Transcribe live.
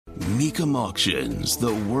Mecum Auctions,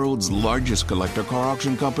 the world's largest collector car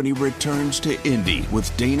auction company, returns to Indy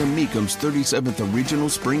with Dana Mecum's 37th Regional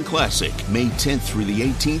Spring Classic, May 10th through the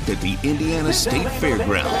 18th at the Indiana State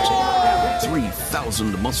Fairgrounds.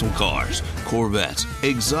 3,000 muscle cars, Corvettes,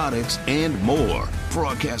 exotics, and more.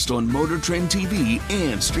 Broadcast on Motor Trend TV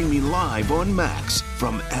and streaming live on Max.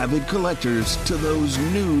 From avid collectors to those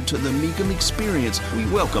new to the Mecum experience, we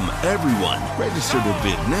welcome everyone. Register to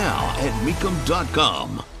bid now at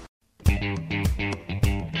Mecum.com.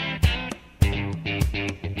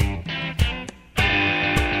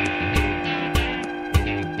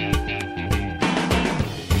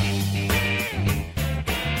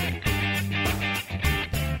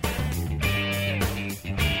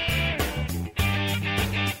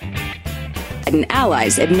 And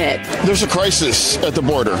allies admit there's a crisis at the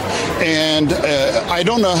border, and I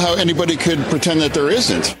don't know how anybody could pretend that there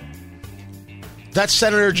isn't. That's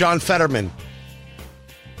Senator John Fetterman.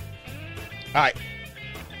 All right.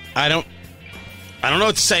 I don't know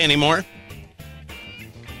what to say anymore.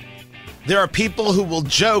 There are people who will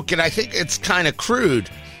joke, and I think it's kind of crude.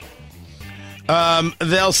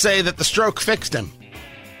 They'll say that the stroke fixed him.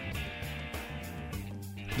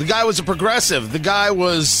 The guy was a progressive. The guy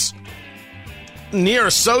was near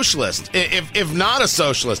a socialist, if not a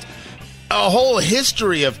socialist. A whole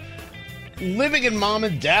history of living in mom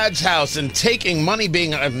and dad's house and taking money,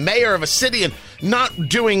 being a mayor of a city and not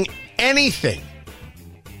doing anything.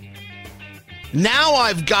 Now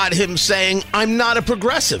I've got him saying, I'm not a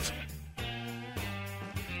progressive.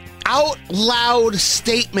 Out loud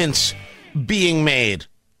statements being made.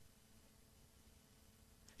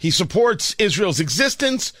 He supports Israel's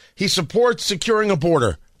existence. He supports securing a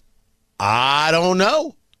border. I don't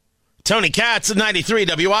know. Tony Katz at 93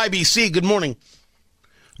 WIBC. Good morning.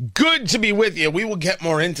 Good to be with you. We will get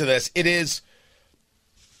more into this. It is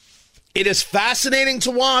fascinating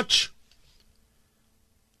to watch.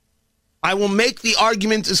 I will make the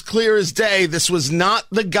argument as clear as day. This was not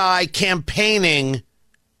the guy campaigning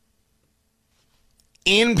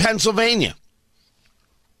in Pennsylvania,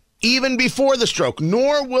 even before the stroke.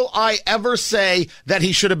 Nor will I ever say that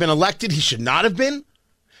he should have been elected. He should not have been.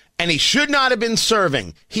 And he should not have been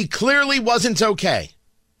serving. He clearly wasn't okay.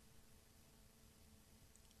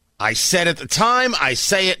 I said at the time, I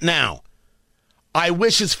say it now. I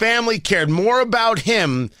wish his family cared more about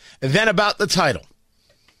him than about the title.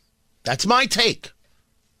 That's my take.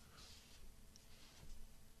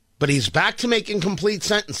 But he's back to making complete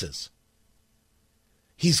sentences.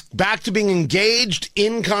 He's back to being engaged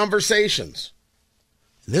in conversations.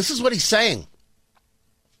 This is what he's saying.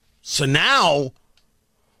 So now,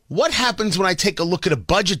 what happens when I take a look at a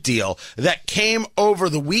budget deal that came over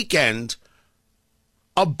the weekend?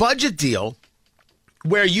 A budget deal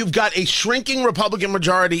where you've got a shrinking Republican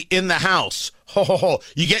majority in the House.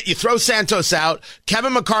 You throw Santos out,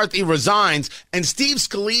 Kevin McCarthy resigns, and Steve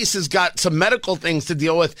Scalise has got some medical things to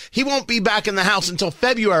deal with. He won't be back in the House until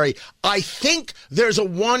February. I think there's a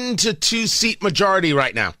 1 to 2 seat majority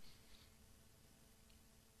right now.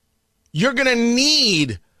 You're going to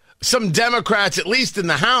need some Democrats, at least in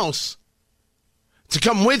the House, to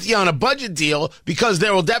come with you on a budget deal, because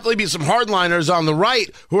there will definitely be some hardliners on the right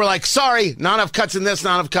who are like, sorry, not enough cuts in this,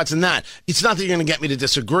 not enough cuts in that. It's not that you're going to get me to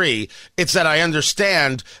disagree. It's that I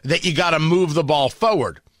understand that you got to move the ball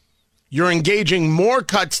forward. You're engaging more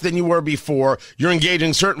cuts than you were before. You're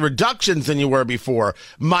engaging certain reductions than you were before.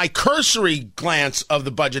 My cursory glance of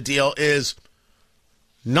the budget deal is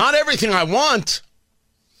not everything I want.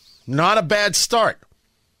 Not a bad start.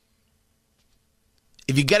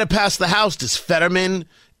 If you get it past the House, is Fetterman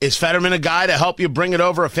a guy to help you bring it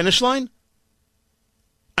over a finish line?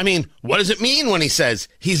 I mean, what does it mean when he says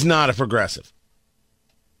he's not a progressive?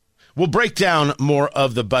 We'll break down more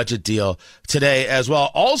of the budget deal today as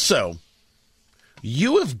well. Also,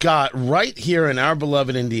 you have got right here in our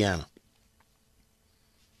beloved Indiana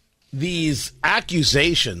these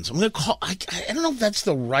accusations. I'm going to call, I don't know if that's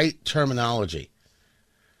the right terminology.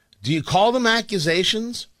 Do you call them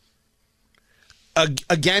accusations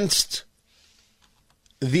against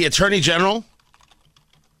the Attorney General?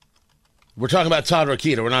 We're talking about Todd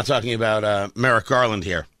Rokita. We're not talking about Merrick Garland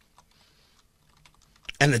here.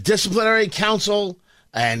 And the disciplinary council,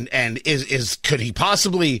 and could he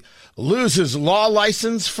possibly lose his law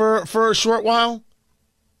license for a short while?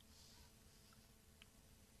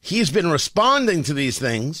 He's been responding to these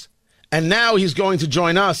things, and now he's going to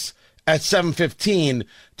join us at 7:15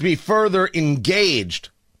 to be further engaged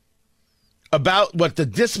about what the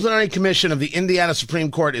Disciplinary Commission of the Indiana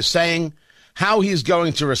Supreme Court is saying, how he's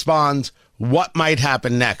going to respond, what might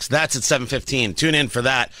happen next. That's at 7:15. Tune in for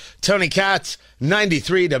that. Tony Katz,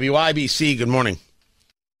 93 WIBC. Good morning.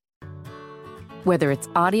 Whether it's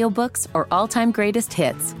audiobooks or all-time greatest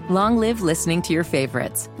hits, long live listening to your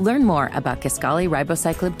favorites. Learn more about Kisqali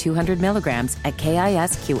Ribociclib 200 milligrams at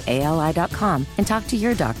KISQALI.com and talk to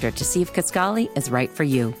your doctor to see if Kisqali is right for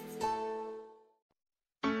you.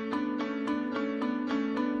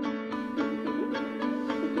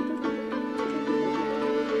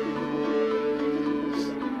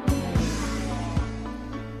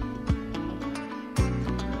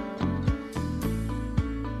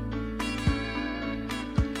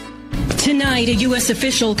 Tonight, a U.S.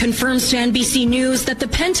 official confirms to NBC News that the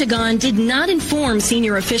Pentagon did not inform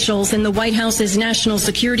senior officials in the White House's National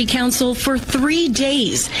Security Council for 3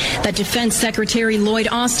 days that Defense Secretary Lloyd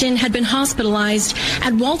Austin had been hospitalized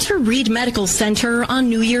at Walter Reed Medical Center on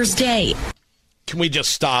New Year's Day. Can we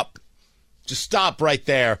just stop? Just stop right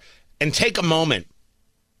there and take a moment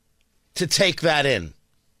to take that in.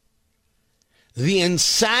 The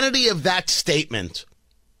insanity of that statement.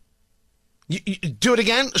 You do it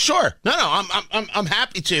again? Sure. No, I'm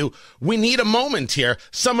happy to. We need a moment here.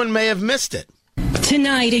 Someone may have missed it.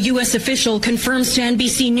 Tonight, a U.S. official confirms to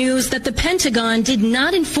NBC News that the Pentagon did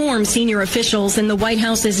not inform senior officials in the White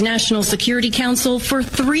House's National Security Council for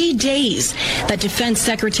 3 days that Defense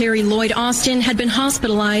Secretary Lloyd Austin had been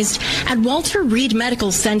hospitalized at Walter Reed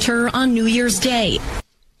Medical Center on New Year's Day.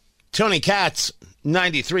 Tony Katz,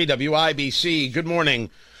 93 WIBC. Good morning.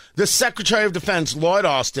 The Secretary of Defense, Lloyd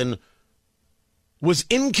Austin, was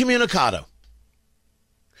incommunicado,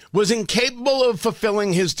 was incapable of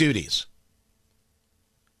fulfilling his duties.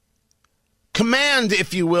 Command,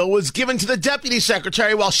 if you will, was given to the Deputy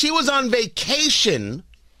Secretary while she was on vacation,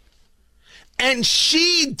 and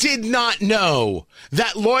she did not know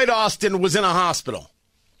that Lloyd Austin was in a hospital.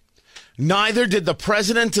 Neither did the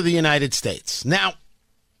President of the United States. Now,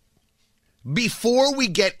 before we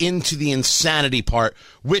get into the insanity part,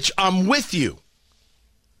 which I'm with you,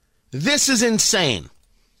 this is insane.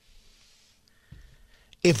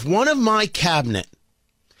 If one of my cabinet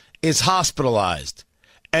is hospitalized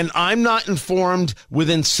and I'm not informed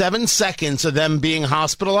within 7 seconds of them being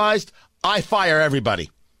hospitalized, I fire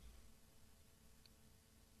everybody.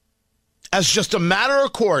 As just a matter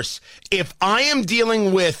of course, if I am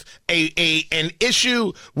dealing with an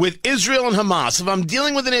issue with Israel and Hamas, if I'm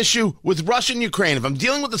dealing with an issue with Russia and Ukraine, if I'm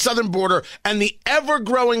dealing with the southern border and the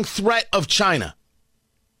ever-growing threat of China,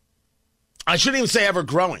 I shouldn't even say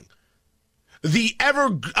ever-growing. The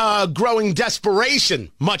ever-growing desperation,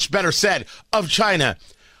 much better said, of China.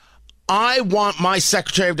 I want my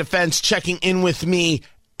Secretary of Defense checking in with me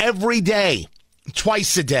every day,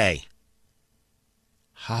 twice a day.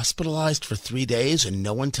 Hospitalized for 3 days and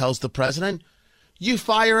no one tells the president? You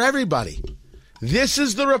fire everybody. This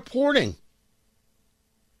is the reporting.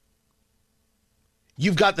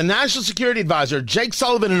 You've got the National Security Advisor, Jake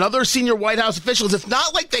Sullivan, and other senior White House officials. It's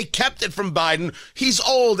not like they kept it from Biden. He's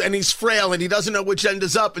old and he's frail and he doesn't know which end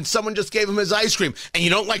is up, and someone just gave him his ice cream. And you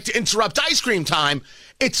don't like to interrupt ice cream time.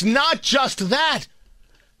 It's not just that.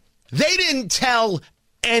 They didn't tell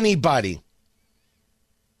anybody.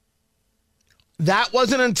 That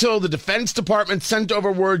wasn't until the Defense Department sent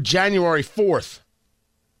over word January 4th.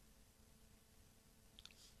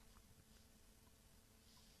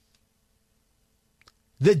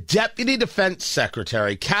 The Deputy Defense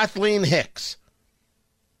Secretary, Kathleen Hicks,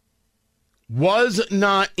 was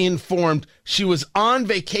not informed. She was on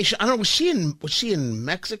vacation. I don't know, was she in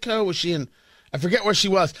Mexico? I forget where she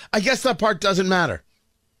was. I guess that part doesn't matter.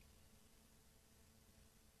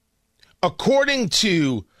 According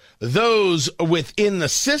to those within the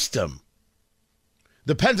system,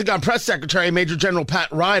 the Pentagon Press Secretary, Major General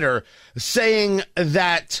Pat Ryder, saying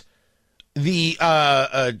that the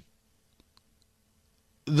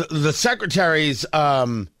secretary's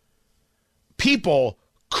people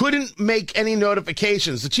couldn't make any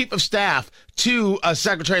notifications. The chief of staff to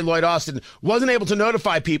Secretary Lloyd Austin wasn't able to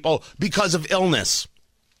notify people because of illness.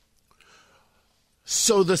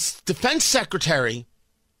 So the defense secretary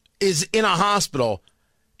is in a hospital,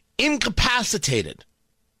 incapacitated.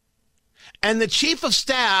 And the chief of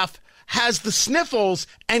staff has the sniffles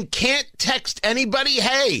and can't text anybody,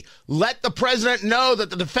 hey, let the president know that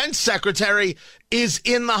the defense secretary is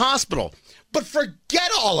in the hospital. But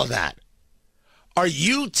forget all of that. Are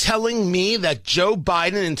you telling me that Joe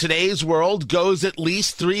Biden in today's world goes at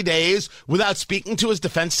least 3 days without speaking to his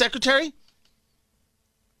defense secretary?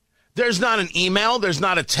 There's not an email, there's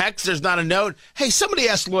not a text, there's not a note. Hey, somebody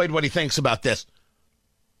ask Lloyd what he thinks about this.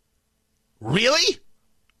 Really?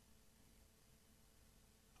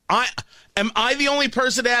 Am I the only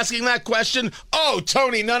person asking that question? Oh,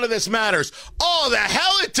 Tony, none of this matters. Oh, the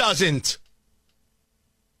hell it doesn't.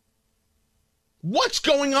 What's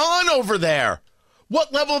going on over there?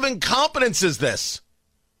 What level of incompetence is this?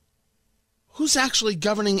 Who's actually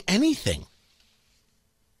governing anything?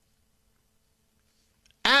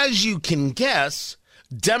 As you can guess,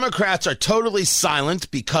 Democrats are totally silent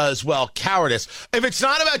because, well, cowardice. If it's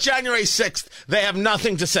not about January 6th, they have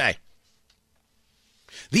nothing to say.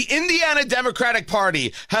 The Indiana Democratic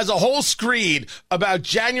Party has a whole screed about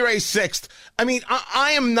January 6th. I mean,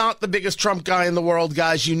 I am not the biggest Trump guy in the world,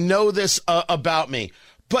 guys. You know this about me.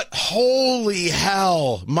 But holy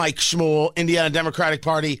hell, Mike Shmuel, Indiana Democratic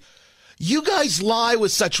Party, you guys lie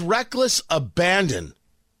with such reckless abandon.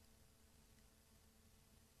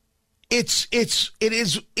 It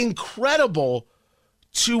is incredible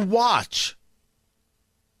to watch.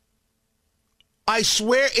 I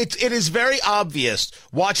swear it is very obvious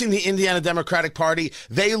watching the Indiana Democratic Party.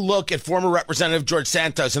 They look at former Representative George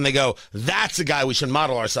Santos and they go, that's a guy we should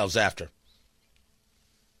model ourselves after.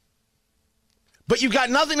 But you've got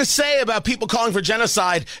nothing to say about people calling for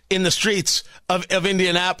genocide in the streets of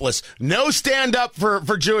Indianapolis. No stand up for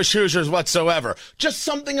Jewish Hoosiers whatsoever. Just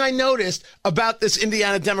something I noticed about this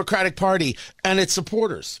Indiana Democratic Party and its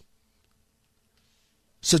supporters.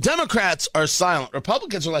 So Democrats are silent.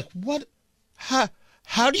 Republicans are like, what?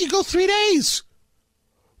 How do you go 3 days?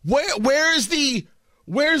 Where's the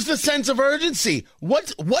sense of urgency?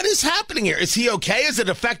 What is happening here? Is he okay?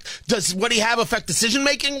 Does what he have affect decision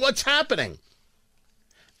making? What's happening?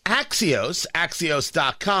 Axios.com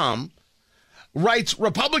writes,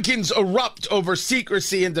 Republicans erupt over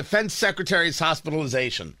secrecy in defense secretary's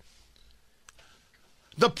hospitalization.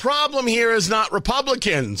 The problem here is not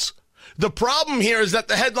Republicans. The problem here is that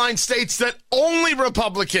the headline states that only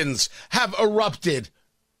Republicans have erupted.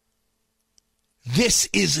 This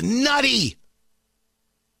is nutty.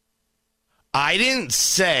 I didn't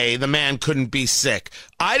say the man couldn't be sick.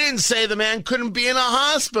 I didn't say the man couldn't be in a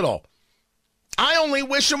hospital. I only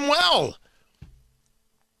wish him well.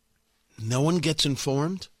 No one gets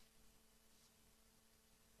informed?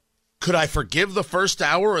 Could I forgive the first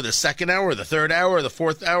hour or the second hour or the third hour or the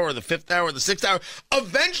fourth hour or the fifth hour or the sixth hour?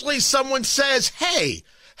 Eventually someone says, hey,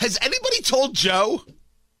 has anybody told Joe?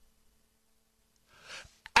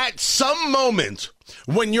 At some moment,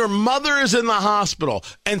 when your mother is in the hospital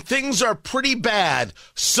and things are pretty bad,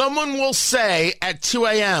 someone will say at 2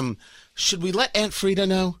 a.m., should we let Aunt Frida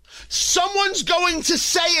know? Someone's going to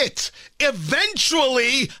say it.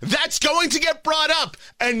 Eventually, that's going to get brought up.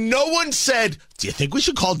 And no one said, do you think we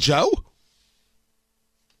should call Joe?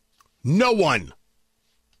 No one.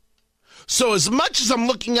 So as much as I'm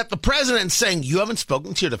looking at the president and saying, you haven't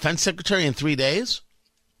spoken to your defense secretary in 3 days?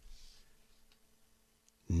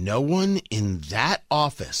 No one in that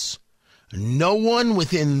office, no one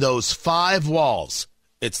within those 5 walls.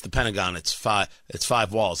 It's the Pentagon. It's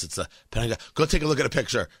five walls. It's the Pentagon. Go take a look at a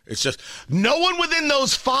picture. It's just no one within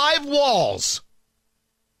those 5 walls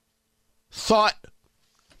thought,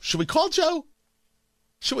 should we call Joe?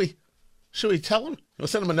 Should we tell him? We'll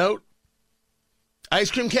send him a note.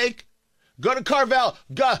 Ice cream cake? Go to Carvel.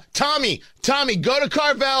 Tommy, go to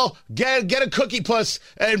Carvel, get a cookie puss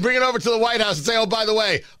and bring it over to the White House and say, oh, by the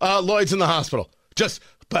way, Lloyd's in the hospital. Just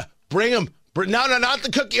bring him. No, not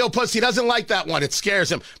the cookie puss. He doesn't like that one. It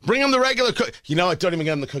scares him. Bring him the regular cookie. You know what? Don't even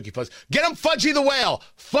get him the cookie puss. Get him Fudgy the Whale.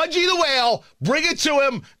 Fudgy the Whale. Bring it to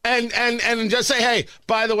him and just say, hey,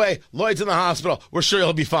 by the way, Lloyd's in the hospital. We're sure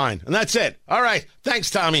he'll be fine. And that's it. All right.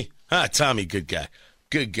 Thanks, Tommy. Tommy, good guy.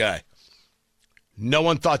 Good guy. No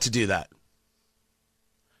one thought to do that.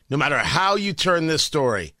 No matter how you turn this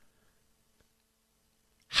story,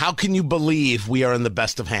 how can you believe we are in the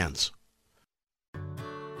best of hands?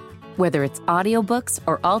 Whether it's audiobooks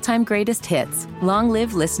or all-time greatest hits, long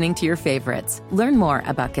live listening to your favorites. Learn more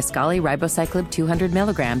about Kisqali Ribociclib 200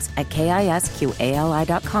 milligrams at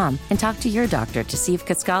KISQALI.com and talk to your doctor to see if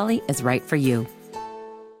Kisqali is right for you.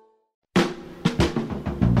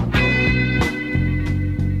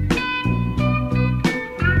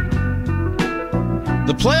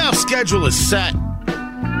 The playoff schedule is set,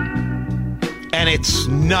 and it's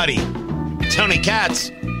nutty. Tony Katz,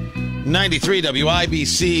 93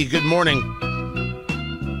 WIBC, good morning.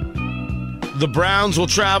 The Browns will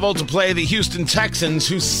travel to play the Houston Texans,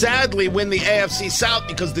 who sadly win the AFC South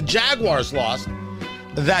because the Jaguars lost.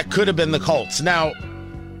 That could have been the Colts. Now,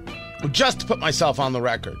 just to put myself on the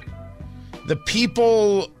record, the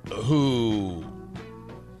people who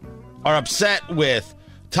are upset with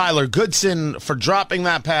Tyler Goodson for dropping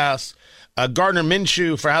that pass, Gardner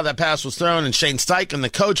Minshew for how that pass was thrown, and Shane Steichen, the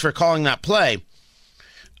coach, for calling that play,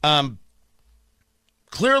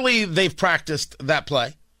 clearly they've practiced that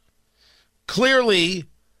play. Clearly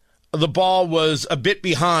the ball was a bit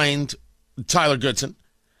behind Tyler Goodson.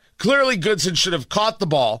 Clearly Goodson should have caught the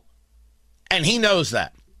ball And he knows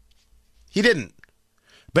that. He didn't.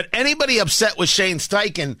 But anybody upset with Shane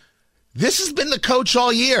Steichen, this has been the coach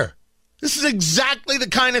all year. This is exactly the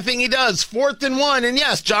kind of thing he does. 4th and 1, and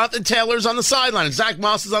yes, Jonathan Taylor's on the sideline, and Zach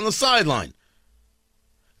Moss is on the sideline.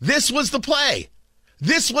 This was the play.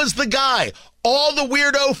 This was the guy. All the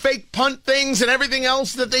weirdo fake punt things and everything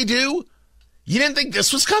else that they do, you didn't think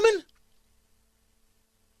this was coming?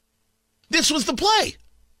 This was the play.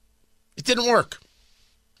 It didn't work.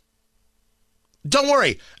 Don't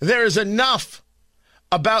worry. There is enough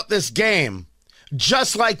about this game,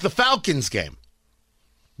 just like the Falcons game.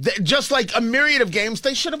 Just like a myriad of games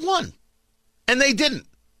they should have won. And they didn't.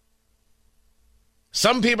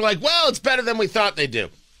 Some people are like, well, it's better than we thought they'd do.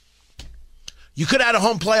 You could have had a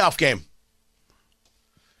home playoff game.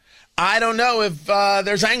 I don't know if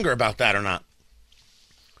there's anger about that or not.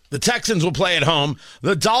 The Texans will play at home.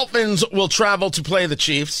 The Dolphins will travel to play the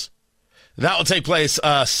Chiefs. That will take place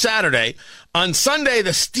Saturday. On Sunday, the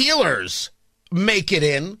Steelers make it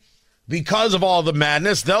in. Because of all the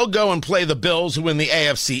madness, they'll go and play the Bills, who win the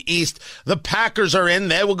AFC East. The Packers are in.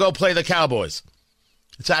 They will go play the Cowboys.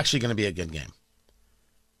 It's actually going to be a good game.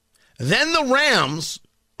 Then the Rams,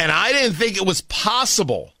 and I didn't think it was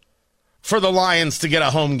possible for the Lions to get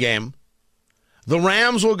a home game. The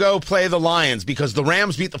Rams will go play the Lions because the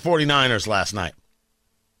Rams beat the 49ers last night.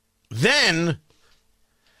 Then,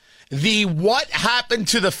 the what happened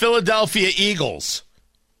to the Philadelphia Eagles?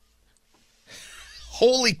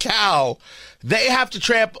 Holy cow, they have to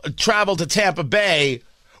travel to Tampa Bay,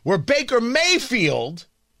 where Baker Mayfield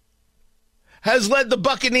has led the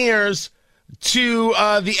Buccaneers to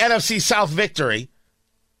the NFC South victory,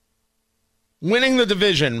 winning the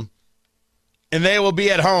division, and they will be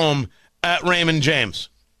at home at Raymond James.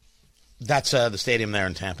 That's the stadium there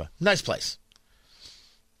in Tampa. Nice place.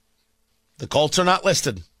 The Colts are not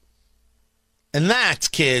listed. And that,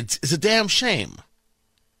 kids, is a damn shame.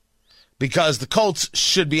 Because the Colts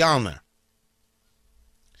should be on there.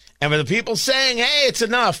 And for the people saying, hey, it's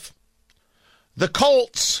enough, the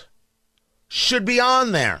Colts should be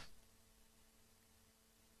on there.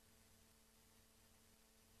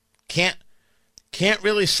 Can't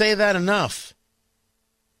really say that enough.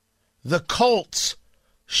 The Colts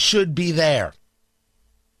should be there.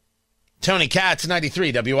 Tony Katz,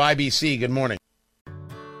 93 WIBC, good morning.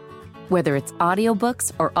 Whether it's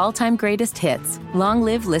audiobooks or all-time greatest hits, long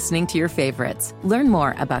live listening to your favorites. Learn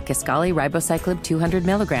more about Kisqali Ribociclib 200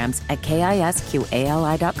 milligrams at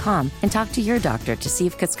KISQALI.com and talk to your doctor to see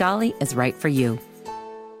if Kisqali is right for you.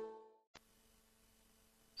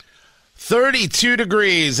 32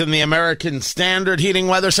 degrees in the American Standard Heating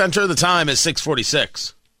Weather Center. The time is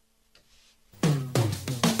 6:46.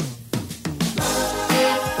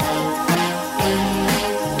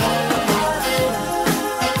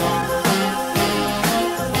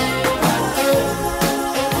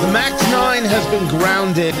 Max 9 has been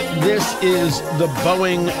grounded. This is the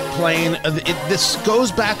Boeing plane. This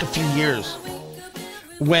goes back a few years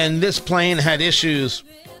when this plane had issues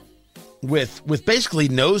with basically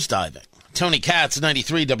nosediving. Tony Katz,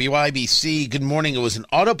 93 WIBC. Good morning. It was an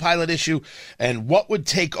autopilot issue and what would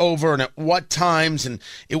take over and at what times. And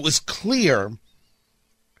it was clear,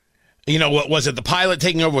 what was it? The pilot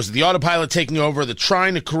taking over? Was it the autopilot taking over? The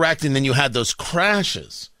trying to correct, and then you had those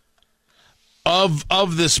crashes.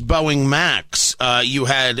 Of this Boeing Max, you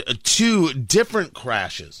had 2 different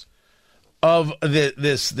crashes of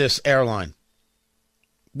this airline.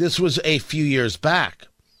 This was a few years back.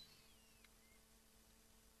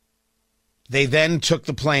 They then took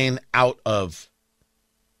the plane out of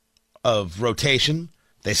rotation.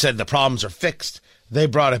 They said the problems are fixed. They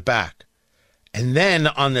brought it back. And then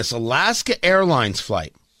on this Alaska Airlines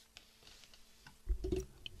flight,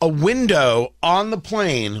 a window on the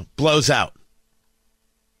plane blows out.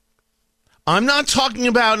 I'm not talking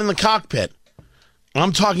about in the cockpit.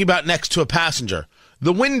 I'm talking about next to a passenger.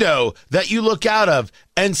 The window that you look out of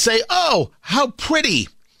and say, oh, how pretty.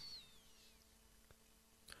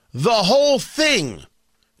 The whole thing,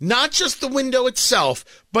 not just the window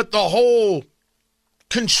itself, but the whole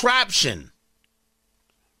contraption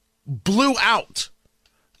blew out.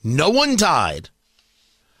 No one died.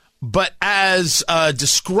 But as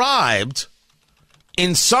described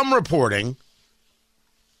in some reporting,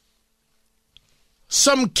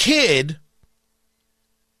 some kid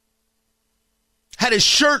had his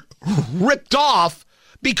shirt ripped off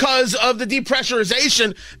because of the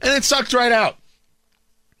depressurization, and it sucked right out.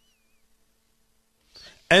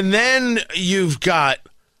 And then you've got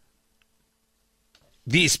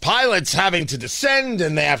these pilots having to descend,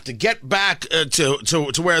 and they have to get back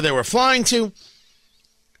to where they were flying to.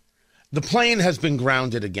 The plane has been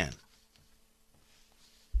grounded again.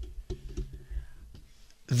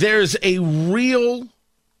 there's a real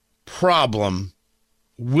problem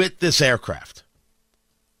with this aircraft.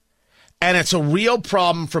 And it's a real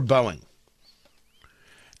problem for Boeing.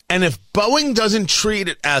 And if Boeing doesn't treat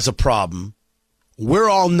it as a problem, we're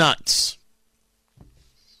all nuts.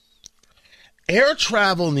 Air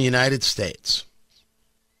travel in the United States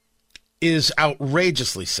is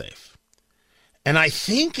outrageously safe. And I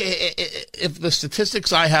think if the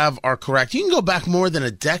statistics I have are correct, you can go back more than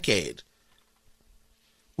a decade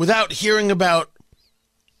without hearing about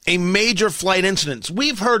a major flight incident.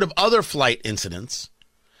 We've heard of other flight incidents.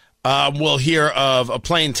 We'll hear of a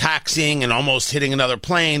plane taxiing and almost hitting another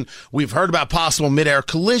plane. We've heard about possible midair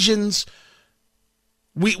collisions.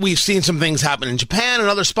 We've seen some things happen in Japan and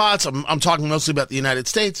other spots. I'm talking mostly about the United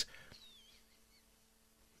States.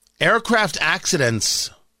 Aircraft accidents,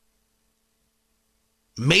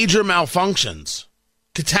 major malfunctions,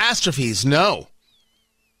 catastrophes, no.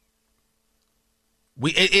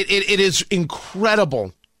 It is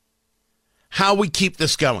incredible how we keep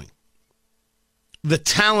this going. The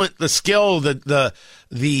talent, the skill, the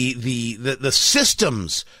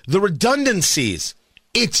systems, the redundancies.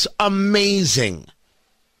 It's amazing.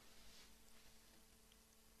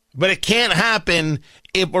 But it can't happen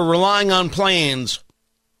if we're relying on planes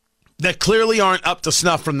that clearly aren't up to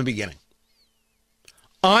snuff from the beginning.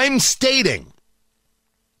 I'm stating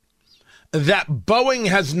that Boeing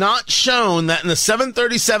has not shown that in the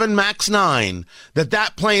 737 MAX 9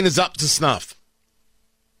 that plane is up to snuff.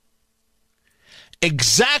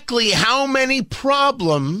 Exactly how many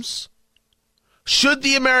problems should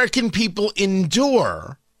the American people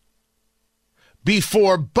endure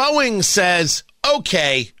before Boeing says,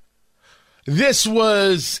 okay, this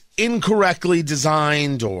was incorrectly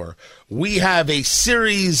designed, or we have a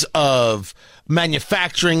series of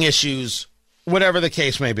manufacturing issues, whatever the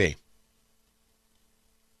case may be.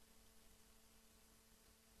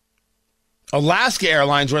 Alaska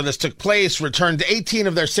Airlines, where this took place, returned 18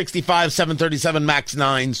 of their 65 737 MAX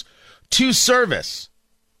 9s to service.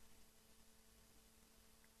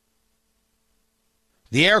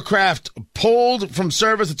 The aircraft pulled from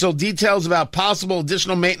service until details about possible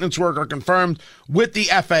additional maintenance work are confirmed with the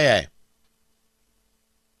FAA.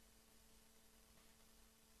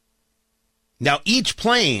 Now, each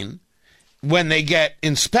plane, when they get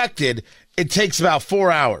inspected, it takes about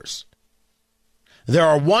 4 hours. There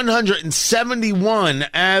are 171,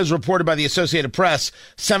 as reported by the Associated Press,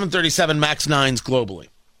 737 MAX 9s globally.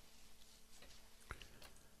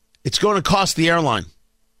 It's going to cost the airline.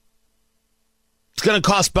 It's going to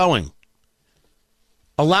cost Boeing.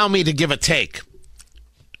 Allow me to give a take.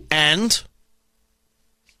 And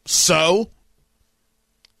so,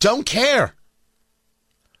 don't care.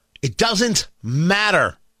 It doesn't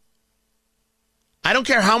matter. I don't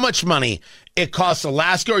care how much money it costs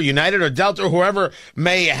Alaska or United or Delta or whoever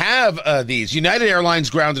may have these. United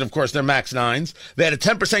Airlines grounded, of course, their MAX 9s. They had a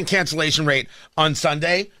 10% cancellation rate on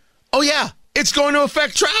Sunday. Oh, yeah, it's going to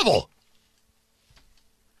affect travel.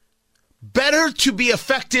 Better to be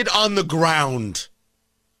affected on the ground.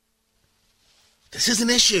 This is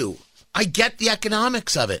an issue. I get the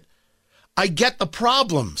economics of it. I get the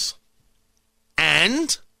problems.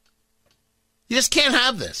 And you just can't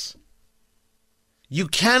have this. You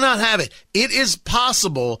cannot have it. It is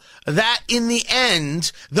possible that in the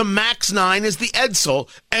end, the MAX 9 is the Edsel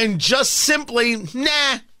and just simply,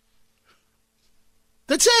 nah.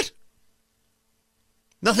 That's it.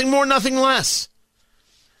 Nothing more, nothing less.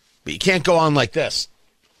 But you can't go on like this.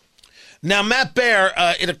 Now, Matt Baer,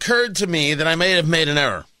 it occurred to me that I may have made an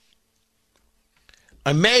error.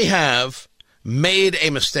 I may have made a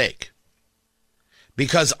mistake.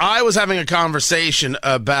 Because I was having a conversation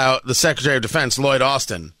about the Secretary of Defense, Lloyd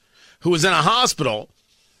Austin, who was in a hospital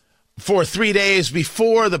for 3 days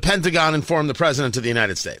before the Pentagon informed the President of the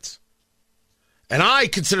United States. And I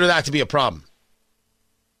consider that to be a problem.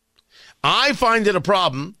 I find it a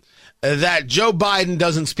problem that Joe Biden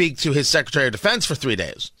doesn't speak to his Secretary of Defense for 3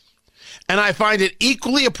 days. And I find it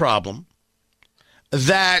equally a problem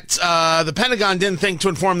that the Pentagon didn't think to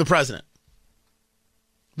inform the President.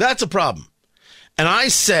 That's a problem. And I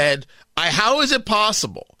said, how is it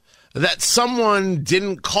possible that someone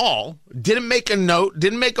didn't call, didn't make a note,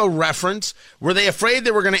 didn't make a reference? Were they afraid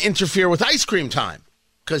they were going to interfere with ice cream time?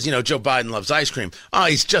 Because, you know, Joe Biden loves ice cream. Oh,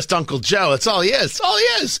 he's just Uncle Joe. That's all he is. That's all he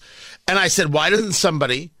is. And I said, why doesn't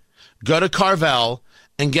somebody go to Carvel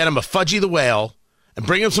and get him a Fudgy the Whale and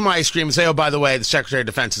bring him some ice cream and say, oh, by the way, the Secretary of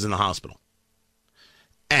Defense is in the hospital?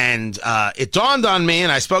 And it dawned on me,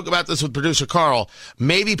 and I spoke about this with producer Carl,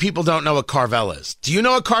 maybe people don't know what Carvel is. Do you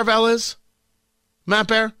know what Carvel is, Matt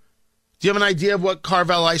Baer? Do you have an idea of what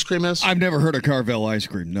Carvel ice cream is? I've never heard of Carvel ice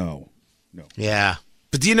cream, no. Yeah.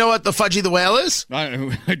 But do you know what the Fudgy the Whale is?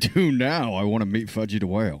 I do now. I want to meet Fudgy the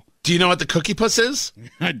Whale. Do you know what the Cookie Puss is?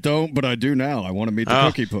 I don't, but I do now. I want to meet the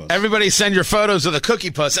Cookie Puss. Everybody send your photos of the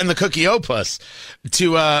Cookie Puss and the Cookie Opus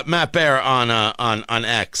to Matt Bear on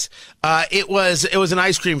X. It was an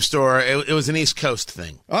ice cream store. It was an East Coast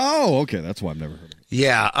thing. Oh, okay. That's why I've never heard of it.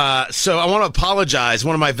 Yeah. So I want to apologize.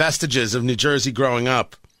 One of my vestiges of New Jersey growing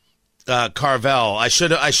up, Carvel. I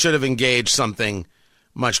should have engaged something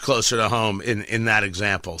much closer to home in that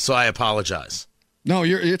example. So I apologize. No,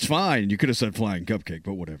 it's fine. You could have said Flying Cupcake,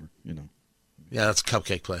 but whatever, you know. Yeah, that's a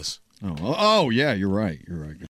cupcake place. Oh, yeah, you're right. You're right.